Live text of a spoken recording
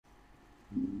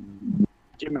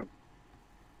জি ma'am.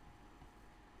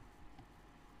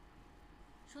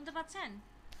 শুনতে পাচ্ছেন?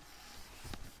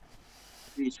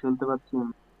 জি শুনতে পাচ্ছি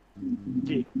ম্যাম।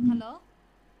 জি হ্যালো।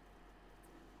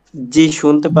 জি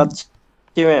শুনতে পাচ্ছি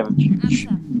ম্যাম।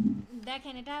 আচ্ছা,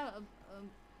 দেখেন এটা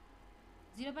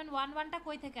 0.11টা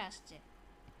কই থেকে আসছে?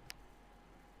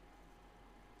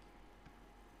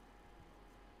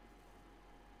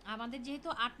 আমাদের যেহেতু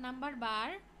 8 নাম্বার বার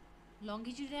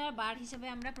লংগিটিউডাল বার হিসেবে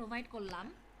আমরা প্রোভাইড করলাম,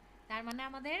 তার মানে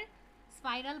আমাদের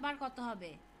স্পাইরাল বার কত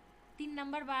হবে? 3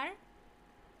 নাম্বার বার,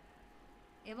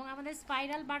 এবং আমাদের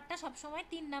স্পাইরাল বারটা সবসময়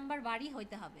 3 নাম্বার বারই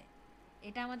হইতে হবে।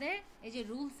 এটা আমাদের এই যে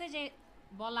রুলসে যে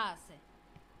বলা আছে,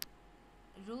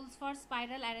 রুলস ফর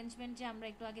স্পাইরাল অ্যারেঞ্জমেন্ট যে আমরা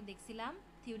একটু আগে দেখছিলাম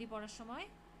থিওরি পড়ার সময়,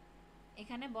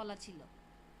 এখানে বলা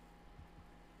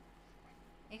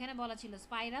ছিল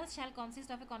spiral shall consist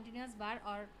of A continuous bar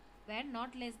or wire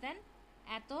not less than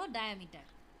এত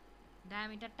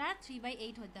ডায়ামিটারটা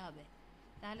 3/8 হতে হবে।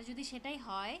 তাহলে যদি সেটাই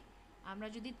হয়, আমরা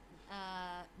যদি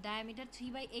ডায়ামিটার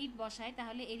 3/8 বসাই,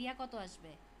 তাহলে এরিয়া কত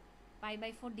আসবে?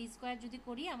 π/4 ডি স্কোয়ার যদি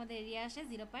করি, আমাদের এরিয়া আসে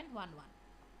 0.11।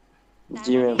 তার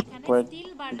জি মানে ম্যাম এখানে পয়েন্ট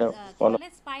স্টিল বার এটা কি ফলো। বলে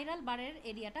স্পাইরাল বারের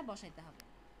এরিয়াটা বসাইতে হবে।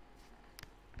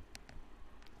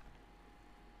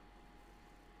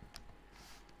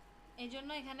 এই জন্য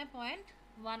এখানে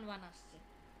 0.11 আসছে।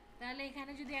 তাহলে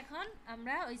এখানে যদি এখন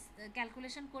আমরা ওই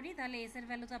ক্যালকুলেশন করি, তাহলে এস এর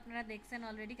ভ্যালু তো আপনারা দেখছেন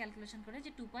অলরেডি ক্যালকুলেশন করে,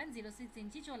 যে 2.06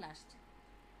 ইঞ্চি চলে আসছে।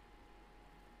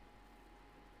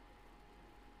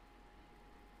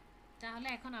 তাহলে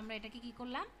এখন আমরা এটাকে কি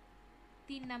করলাম,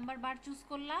 3 নাম্বার বার চুজ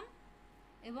করলাম,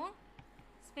 এবং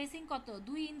স্পেসিং কত?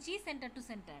 2 ইঞ্চি সেন্টার টু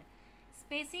সেন্টার।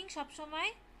 স্পেসিং সবসময়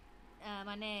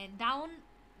মানে ডাউন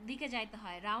দিকে যাইতে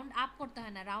হয়, রাউন্ড আপ করতে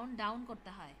হয় না, রাউন্ড ডাউন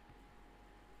করতে হয়।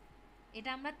 এটা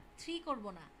আমরা 3 করব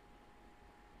না,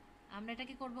 আমরা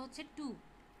এটাকে করব হচ্ছে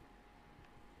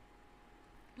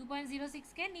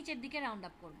 2.06কে নিচের দিকে রাউন্ড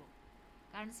আপ করব।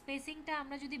 কারণ স্পেসিংটা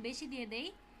আমরা যদি বেশি দিয়ে দেই,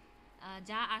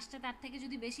 যা আসছে তার থেকে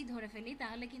যদি বেশি ধরে ফেলি,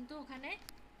 তাহলে কিন্তু ওখানে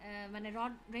মানে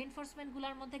রড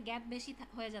রেইনফোর্সমেন্টগুলোর মধ্যে গ্যাপ বেশি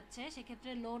হয়ে যাচ্ছে,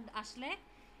 সেক্ষেত্রে লোড আসলে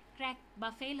ক্র্যাক বা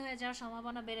ফেল হয়ে যাওয়ার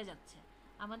সম্ভাবনা বেড়ে যাচ্ছে।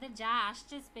 আমাদের যা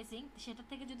আসছে স্পেসিং, সেটার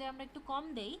থেকে যদি আমরা একটু কম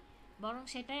দেই, বরং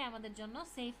সেটাই আমাদের জন্য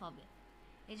সেফ হবে।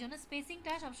 এই জন্য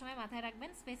স্পেসিংটা সবসময় মাথায় রাখবেন,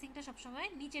 স্পেসিংটা সবসময়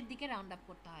নিচের দিকে রাউন্ড আপ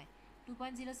করতে হয়।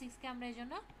 2.06কে আমরা এই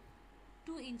জন্য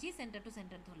 2 ইঞ্চি সেন্টার টু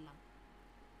সেন্টার ধরলাম।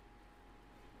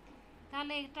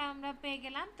 তাহলে এটা আমরা পেয়ে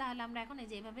গেলাম। তাহলে আমরা এখন এই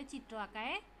যে এইভাবে চিত্র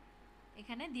আঁকায়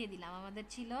এখানে দিয়ে দিলাম। আমাদের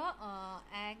ছিল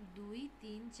 1 2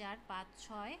 3 4 5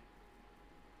 6,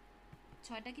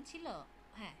 6টা কি ছিল?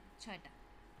 হ্যাঁ 6টা।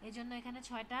 এই জন্য এখানে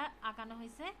 6টা আঁকানো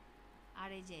হয়েছে। আর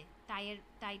এই যে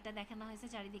টাইটা দেখানো হয়েছে,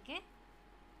 চারিদিকে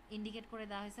ইন্ডিকেট করে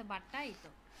দেওয়া হয়েছে বারটা। এই তো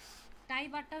টাই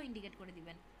বারটাও ইন্ডিকেট করে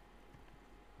দিবেন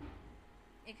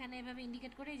এখানে, এভাবে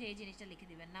ইন্ডিকেট করে যে এই জিনিসটা লিখে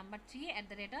দিবেন, নাম্বার 3 @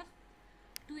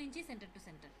 2 ইঞ্চি সেন্টার টু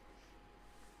সেন্টার।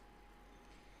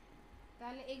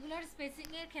 তাহলে এগুলোর স্পেসিং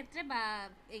এর ক্ষেত্রে বা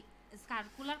এই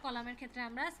সার্কুলার কলামের ক্ষেত্রে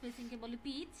আমরা স্পেসিংকে বলি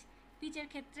পিচের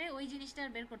ক্ষেত্রে ওই জিনিসটা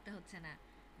আর বের করতে হচ্ছে না,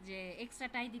 যে এক্সট্রা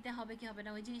টাই দিতে হবে কি হবে না,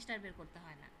 ওই জিনিসটা আর বের করতে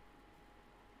হয় না।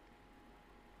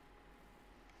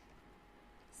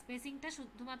 স্পেসিংটা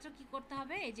শুধুমাত্র কি করতে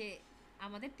হবে, এই যে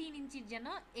আমাদের 3 ইঞ্চির যেন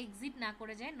এক্সিট না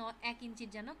করে যায়, 1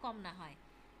 ইঞ্চির যেন কম না হয়,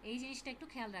 এই জিনিসটা একটু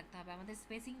খেয়াল রাখতে হবে। আমাদের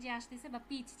স্পেসিং যে আসতেছে বা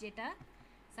পিচ, যেটা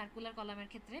সার্কুলার কলামের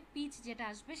ক্ষেত্রে পিচ যেটা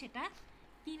আসবে, সেটা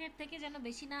 3-এর থেকে যেন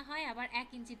বেশি না হয়, আবার 1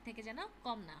 ইঞ্চির থেকে যেন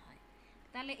কম না হয়।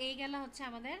 তাহলে এই গেল হচ্ছে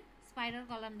আমাদের স্পাইরাল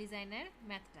কলাম ডিজাইনের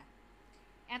ম্যাথটা।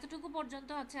 এতটুকু পর্যন্ত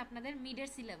হচ্ছে আপনাদের মিডের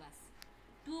সিলেবাস,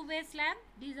 2 ওয়ে স্ল্যাব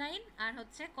ডিজাইন আর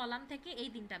হচ্ছে কলাম থেকে এই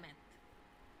 3টা ম্যাথ।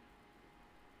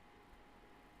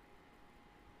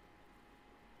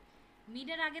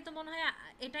 মিডের আগে তো মনে হয়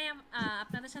এটাই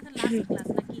আপনাদের সাথে লাস্ট ক্লাস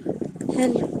নাকি?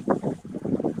 হ্যালো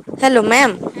হ্যালো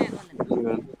ম্যাম, হ্যাঁ বলেন। জি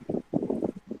ম্যাম।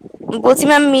 বলছি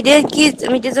ম্যাম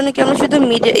মিডের জন্য কি আমরা শুধু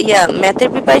মিডে ম্যাথের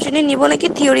প্রিপারেশনই নিব নাকি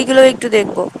থিওরিগুলো একটু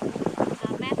দেখবো?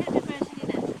 ম্যাথের প্রিপারেশনই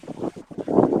নেন।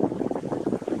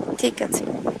 ঠিক আছে।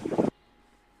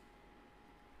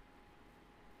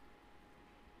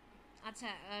 আচ্ছা,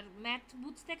 আর ম্যাথ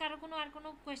বুঝতে কারো আর কোনো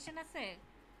কোয়েশ্চেন আছে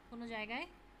কোনো জায়গায়?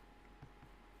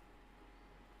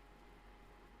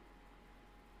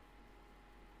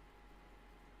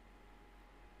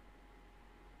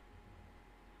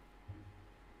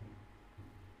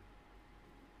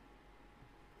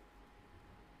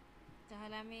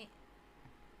 তাহলে আমি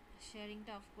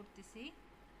শেয়ারিংটা অফ করতেছি।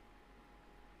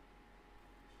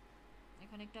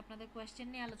 এখন একটু আপনাদের কোয়েশ্চেন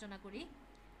নিয়ে আলোচনা করি।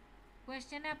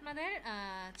 কোয়েশ্চেনে আপনাদের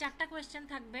 4টা কোয়েশ্চেন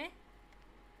থাকবে,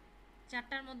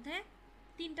 4টার মধ্যে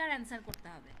 3টার অ্যান্সার করতে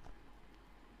হবে।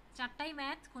 4টাই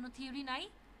ম্যাথ, কোনো থিওরি নাই।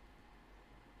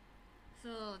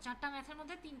 সো 4টা ম্যাথের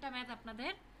মধ্যে 3টা ম্যাথ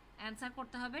আপনাদের অ্যান্সার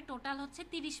করতে হবে। টোটাল হচ্ছে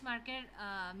 30 মার্কের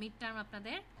মিড টার্ম,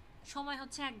 আপনাদের সময়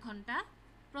হচ্ছে 1 ঘন্টা,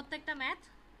 প্রত্যেকটা ম্যাথ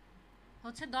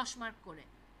হচ্ছে 10 মার্ক করে।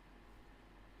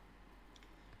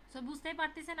 সো বুঝতেই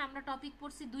পারতেছেন আমরা টপিক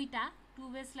পড়ছি দুইটা, টু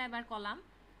বে স্ল্যাব আর কলাম।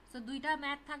 সো দুইটা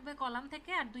ম্যাথ থাকবে কলাম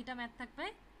থেকে আর দুইটা ম্যাথ থাকবে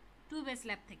টু বে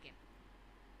স্ল্যাব থেকে।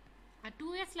 আর টু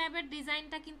বে স্ল্যাবের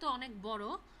ডিজাইনটা কিন্তু অনেক বড়,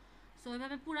 সো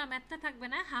ওইভাবে পুরো ম্যাথটা থাকবে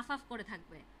না, হাফ হাফ করে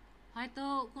থাকবে। হয়তো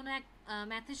কোনো এক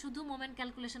ম্যাথে শুধু মোমেন্ট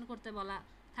ক্যালকুলেশন করতে বলা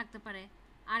থাকতে পারে,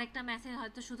 আরেকটা ম্যাথে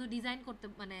হয়তো শুধু ডিজাইন করতে,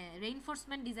 মানে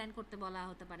রেইনফোর্সমেন্ট ডিজাইন করতে বলা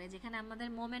হতে পারে, যেখানে আমাদের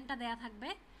মোমেন্টটা দেয়া থাকবে,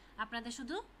 আপনাদের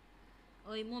শুধু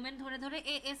ওই মোমেন্ট ধরে ধরে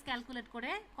এস ক্যালকুলেট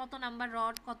করে কত নাম্বার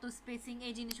রড, কত স্পেসিং,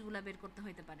 এই জিনিসগুলো বের করতে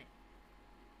হইতে পারে।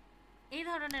 এই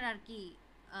ধরনের আর কি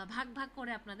ভাগ ভাগ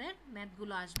করে আপনাদের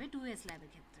ম্যাথগুলো আসবে টু এস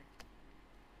ল্যাবের ক্ষেত্রে।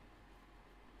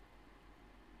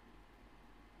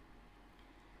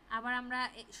 আবার আমরা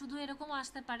শুধু এরকমও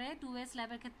আসতে পারে টু এস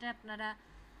ল্যাবের ক্ষেত্রে, আপনারা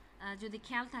যদি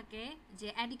খেয়াল থাকে যে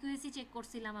অ্যাডিকুয়েসি চেক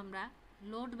করছিলাম আমরা,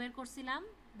 লোড বের করছিলাম,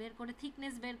 বের করে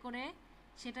থিকনেস বের করে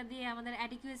সেটা দিয়ে আমাদের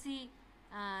অ্যাডিকুয়েসি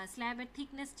স্ল্যাবের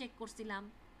থিকনেস চেক করছিলাম,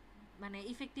 মানে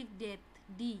ইফেক্টিভ ডেপথ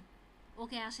ডি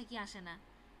ওকে আসে কি আসে না।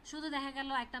 শুধু দেখা গেল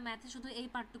একটা ম্যাথে শুধু এই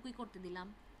পার্টটুকুই করতে দিলাম,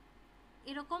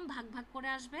 এরকম ভাগ ভাগ করে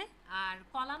আসবে। আর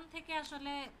কলাম থেকে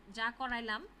আসলে যা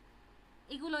করাইলাম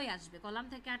এগুলোই আসবে, কলাম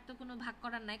থেকে আর তো কোনো ভাগ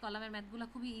করার নাই। কলামের ম্যাথগুলো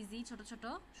খুবই ইজি, ছোট ছোট,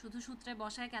 শুধু সূত্রে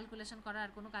বসায় ক্যালকুলেশন করার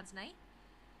আর কোনো কাজ নাই।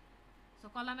 সো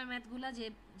কলামের ম্যাথগুলো যে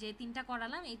যে তিনটা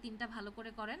করালাম এই তিনটা ভালো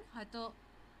করে করেন। হয়তো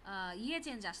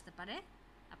চেঞ্জ আসতে পারে,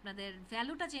 আপনাদের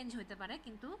ভ্যালুটা চেঞ্জ হতে পারে,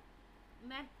 কিন্তু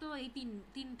ম্যাথ তো এই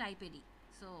তিন টাইপেরই।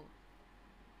 সো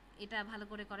এটা ভালো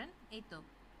করে করেন। এই তো,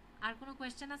 আর কোনো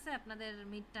কোয়েশ্চেন আছে আপনাদের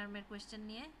মিড টার্মের কোয়েশ্চেন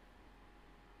নিয়ে?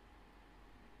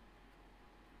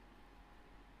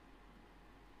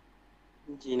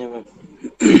 জি না ম্যাম।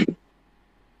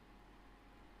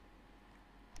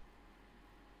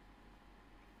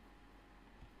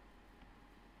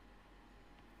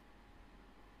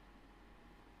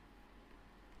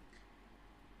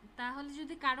 তাহলে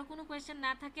যদি কারো কোনো কোয়েশ্চেন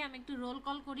না থাকে আমি একটু রোল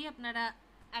কল করি, আপনারা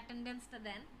অ্যাটেন্ডেন্সটা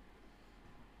দেন।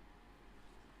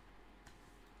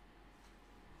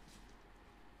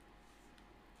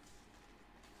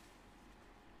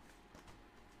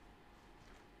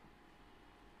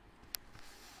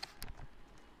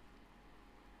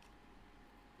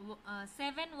 uh,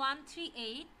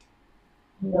 7138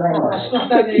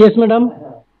 Yes, madam.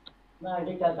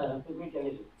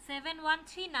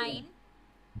 7139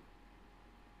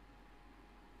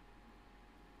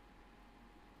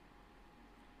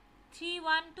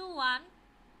 3121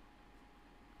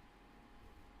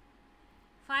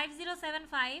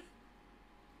 5075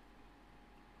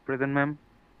 Present, ma'am.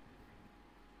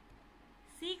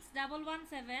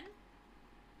 6117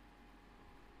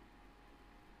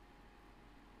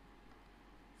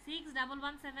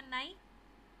 61179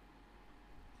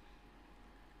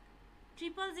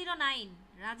 0009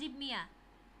 Rajib মিয়া।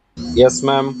 Yes,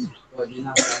 ma'am.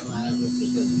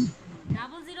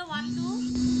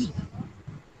 0012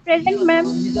 Present, ma'am.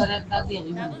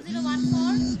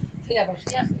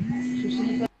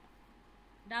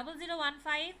 0014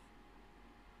 0015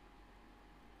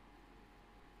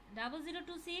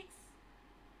 0026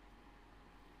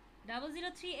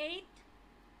 0038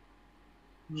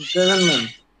 Present, ma'am.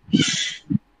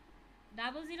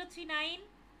 0039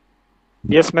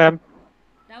 Yes, ma'am.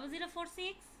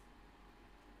 0046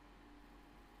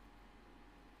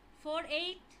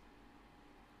 48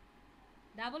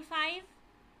 55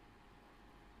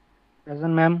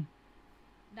 Present, ma'am.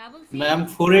 66 ma'am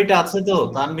 48 আছে তো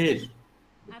তানভীর?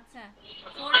 আচ্ছা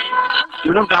 48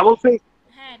 You know double six?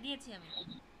 হ্যাঁ দিয়েছি আমি।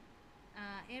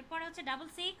 এরপর হচ্ছে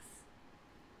 66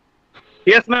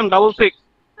 Yes, ma'am. Double six.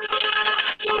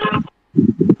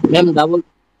 Ma'am,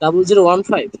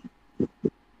 0015.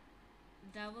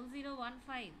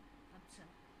 0015 আচ্ছা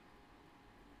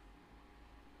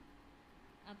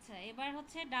আচ্ছা। এবার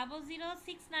হচ্ছে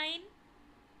 0069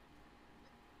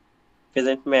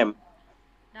 Present, ma'am.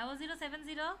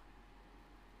 0070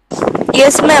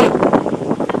 Yes, ma'am.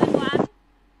 71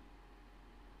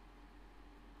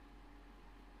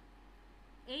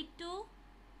 82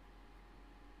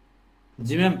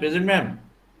 জি ম্যাম, প্রেজেন্ট ম্যাম।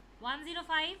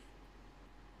 105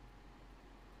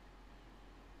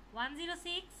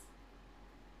 106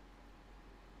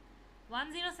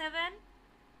 107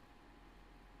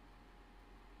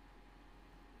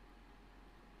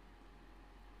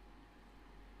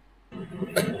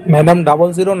 Madam,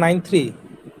 0093.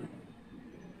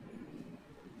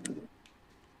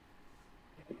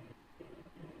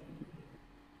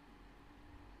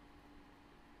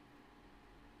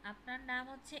 আপনার নাম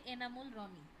হচ্ছে Enamul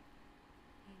Roni.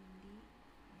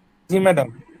 Ji, madam.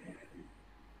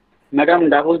 Madam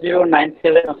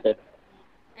 0097 আছে।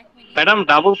 এক মিনিট। ম্যাডাম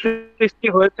 66 কি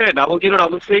হয়েছে?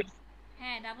 0066?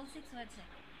 হ্যাঁ 66 হয়েছে।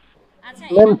 আচ্ছা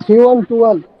ম্যাম এনামুল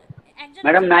 3121। একজন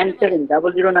ম্যাডাম একজন করে বলেন। 97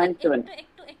 0097। একটু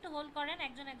একটু একটু হোল্ড করেন,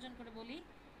 একজন একজন করে বলি।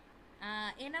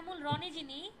 এনামুল রনি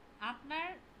যিনি, আপনার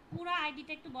পুরো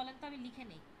আইডিটা একটু বলেন তো আমি লিখে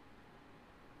নেই।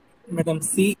 Madam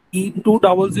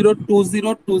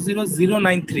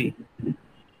CE2002020093।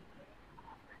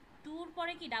 টুর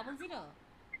পরে কি 00?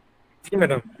 জি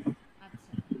ম্যাডাম।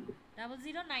 আচ্ছা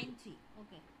 0093।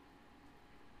 Okay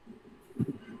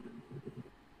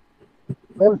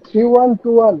ma'am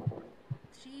 3121।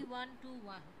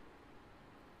 3121।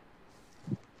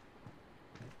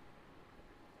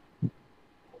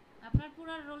 আপনার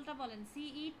পুরো রোলটা বলেন।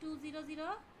 CE200।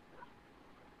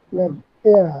 Ma'am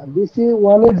BC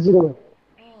 180।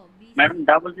 ও ম্যাডাম বিসি।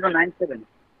 0097।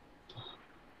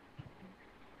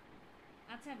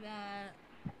 আচ্ছা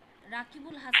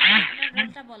রাকিবুল হাসান, আপনার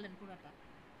রোলটা বলেন পুরোটা।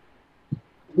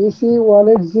 BC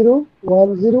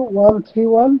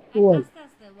 18010131121। আস্তে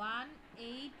আস্তে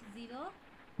 180 10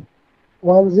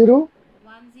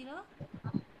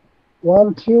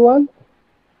 10131।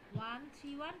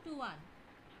 13121।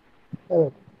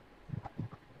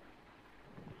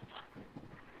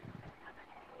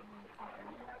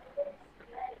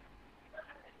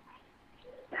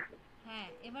 হ্যাঁ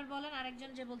এবার বলেন আরেকজন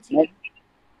যে বলছিলেন।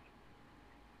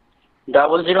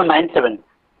 0097।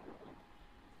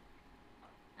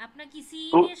 আপনার কি সিই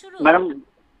দিয়ে শুরু? ম্যাডাম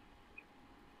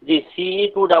জি CE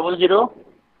 200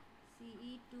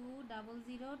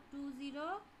 CE20020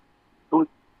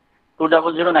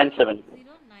 20097।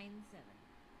 097।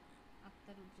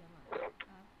 আক্তারুজ্জামান।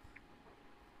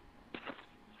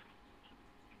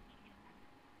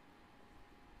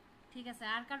 ঠিক আছে,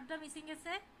 আর কার্ডটা মিসিং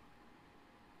গেছে?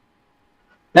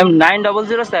 ম্যাম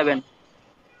 9007।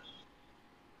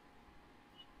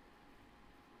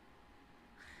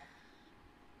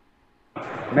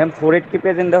 ম্যাম 48 কি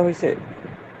প্রেজেন্ট দেওয়া হয়েছে?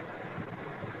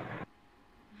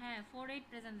 হ্যাঁ 48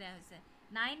 প্রেজেন্ট দেয়া হয়েছে।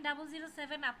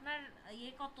 9007 আপনার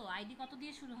ইয়ে কত, আইডি কত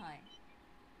দিয়ে শুরু হয়?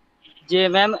 যে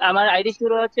ম্যাম আমার আইডি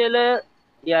শুরু হচ্ছে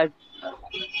ইয়া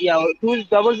ইয়া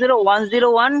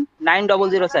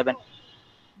 2001019007।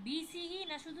 বিসিই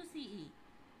না শুধু সিই?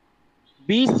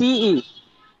 BCE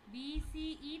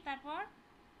বিসিই তারপর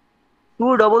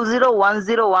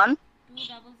 200101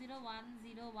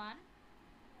 200101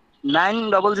 9007।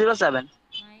 9007।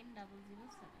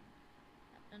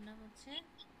 আপনার নাম হচ্ছে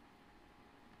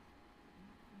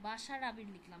বাশার আবির,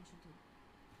 লিখলাম শুধু।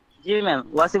 জি ম্যাম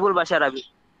ওয়াসিফুল বাশার আবি।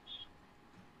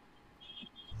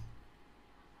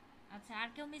 আচ্ছা আর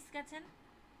কেউ মিস গেছেন?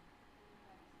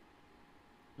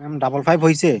 ম্যাম 55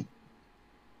 হইছে।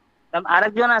 ম্যাম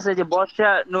আরেকজন আছে যে বর্ষা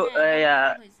হ্যাঁ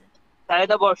 55 হয়েছে।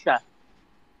 সাইদা বর্ষা।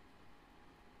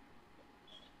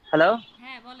 হ্যালো।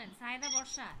 হ্যাঁ বলেন, সায়েদা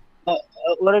বর্ষা।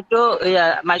 ওর একটু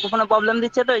মাইক্রোফোনে প্রবলেম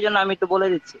দিচ্ছে তো এই জন্য আমি একটু বলে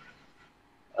দিচ্ছি।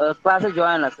 ক্লাসে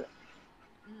জয়েন আছে।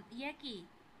 ইয়া কি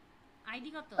আইডি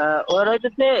কত? ওর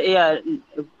হইতেছে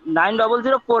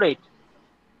 9004 8।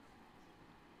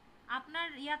 আপনার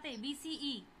ইয়াতে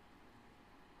বিসিই?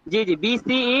 জি জি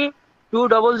BCE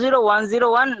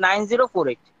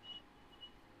 2001019048।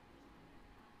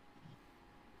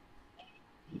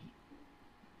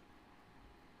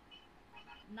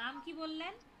 নাম কি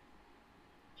বললেন?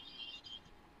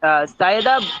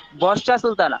 সাইদা বর্ষা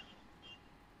সুলতানা।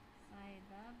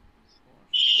 সায়েদা বর্ষা।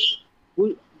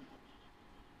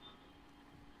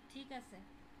 ঠিক আছে,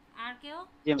 আর কেউ?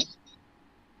 জি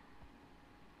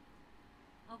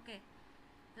ওকে,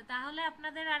 তো তাহলে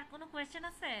আপনাদের আর কোনো কোয়েশ্চেন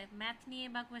আছে ম্যাথ নিয়ে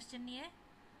বা কোয়েশ্চেন নিয়ে?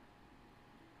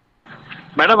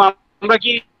 ম্যাডাম আমরা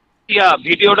কি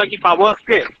ভিডিওটা কি পাবো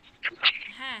আজকে?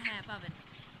 হ্যাঁ হ্যাঁ পাবেন।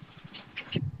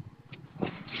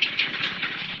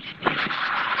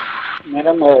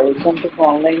 ম্যাডাম এক্সাম তো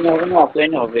অনলাইনে হবে না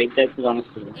অফলাইনে হবে এটা একটু জানার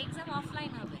ছিল। এক্সাম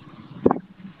অফলাইন হবে।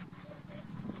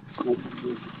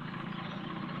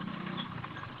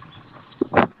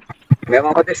 ম্যাম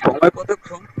আমাদের সময়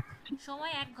কতক্ষণ?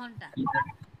 সময় 1 ঘন্টা।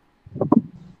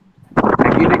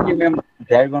 আগে নাকি ম্যাম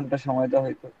 1.5 ঘন্টা সময় দেওয়া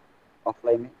হয়তো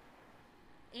অফলাইনে।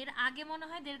 এর আগে মনে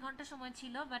হয় 1.5 ঘন্টা সময়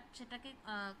ছিল, বাট সেটাকে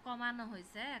কমানো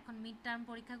হয়েছে। এখন মিড টার্ম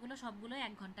পরীক্ষাগুলো সবগুলো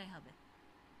 1 ঘন্টায় হবে।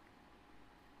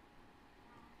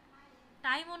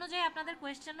 টাইম অনুযায়ী আপনাদের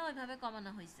কোয়েশ্চেনও ওইভাবে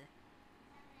কমানো হয়েছে,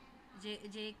 যে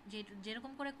যে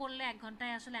যেরকম করে করলে 1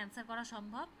 ঘন্টায় আসলে অ্যান্সার করা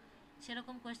সম্ভব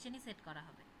সেরকম কোয়েশ্চেনই সেট করা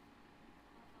হবে।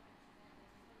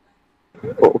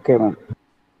 Okay ma'am.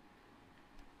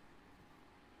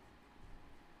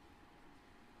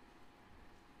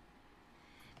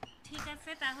 ঠিক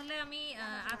আছে, তাহলে আমি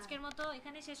আজকের মতো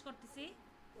এখানে শেষ করতেছি।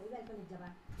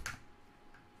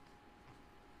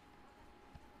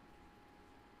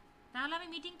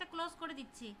 মিটিংটা ক্লোজ করে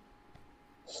দিচ্ছি।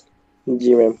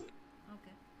 জি ম্যাম।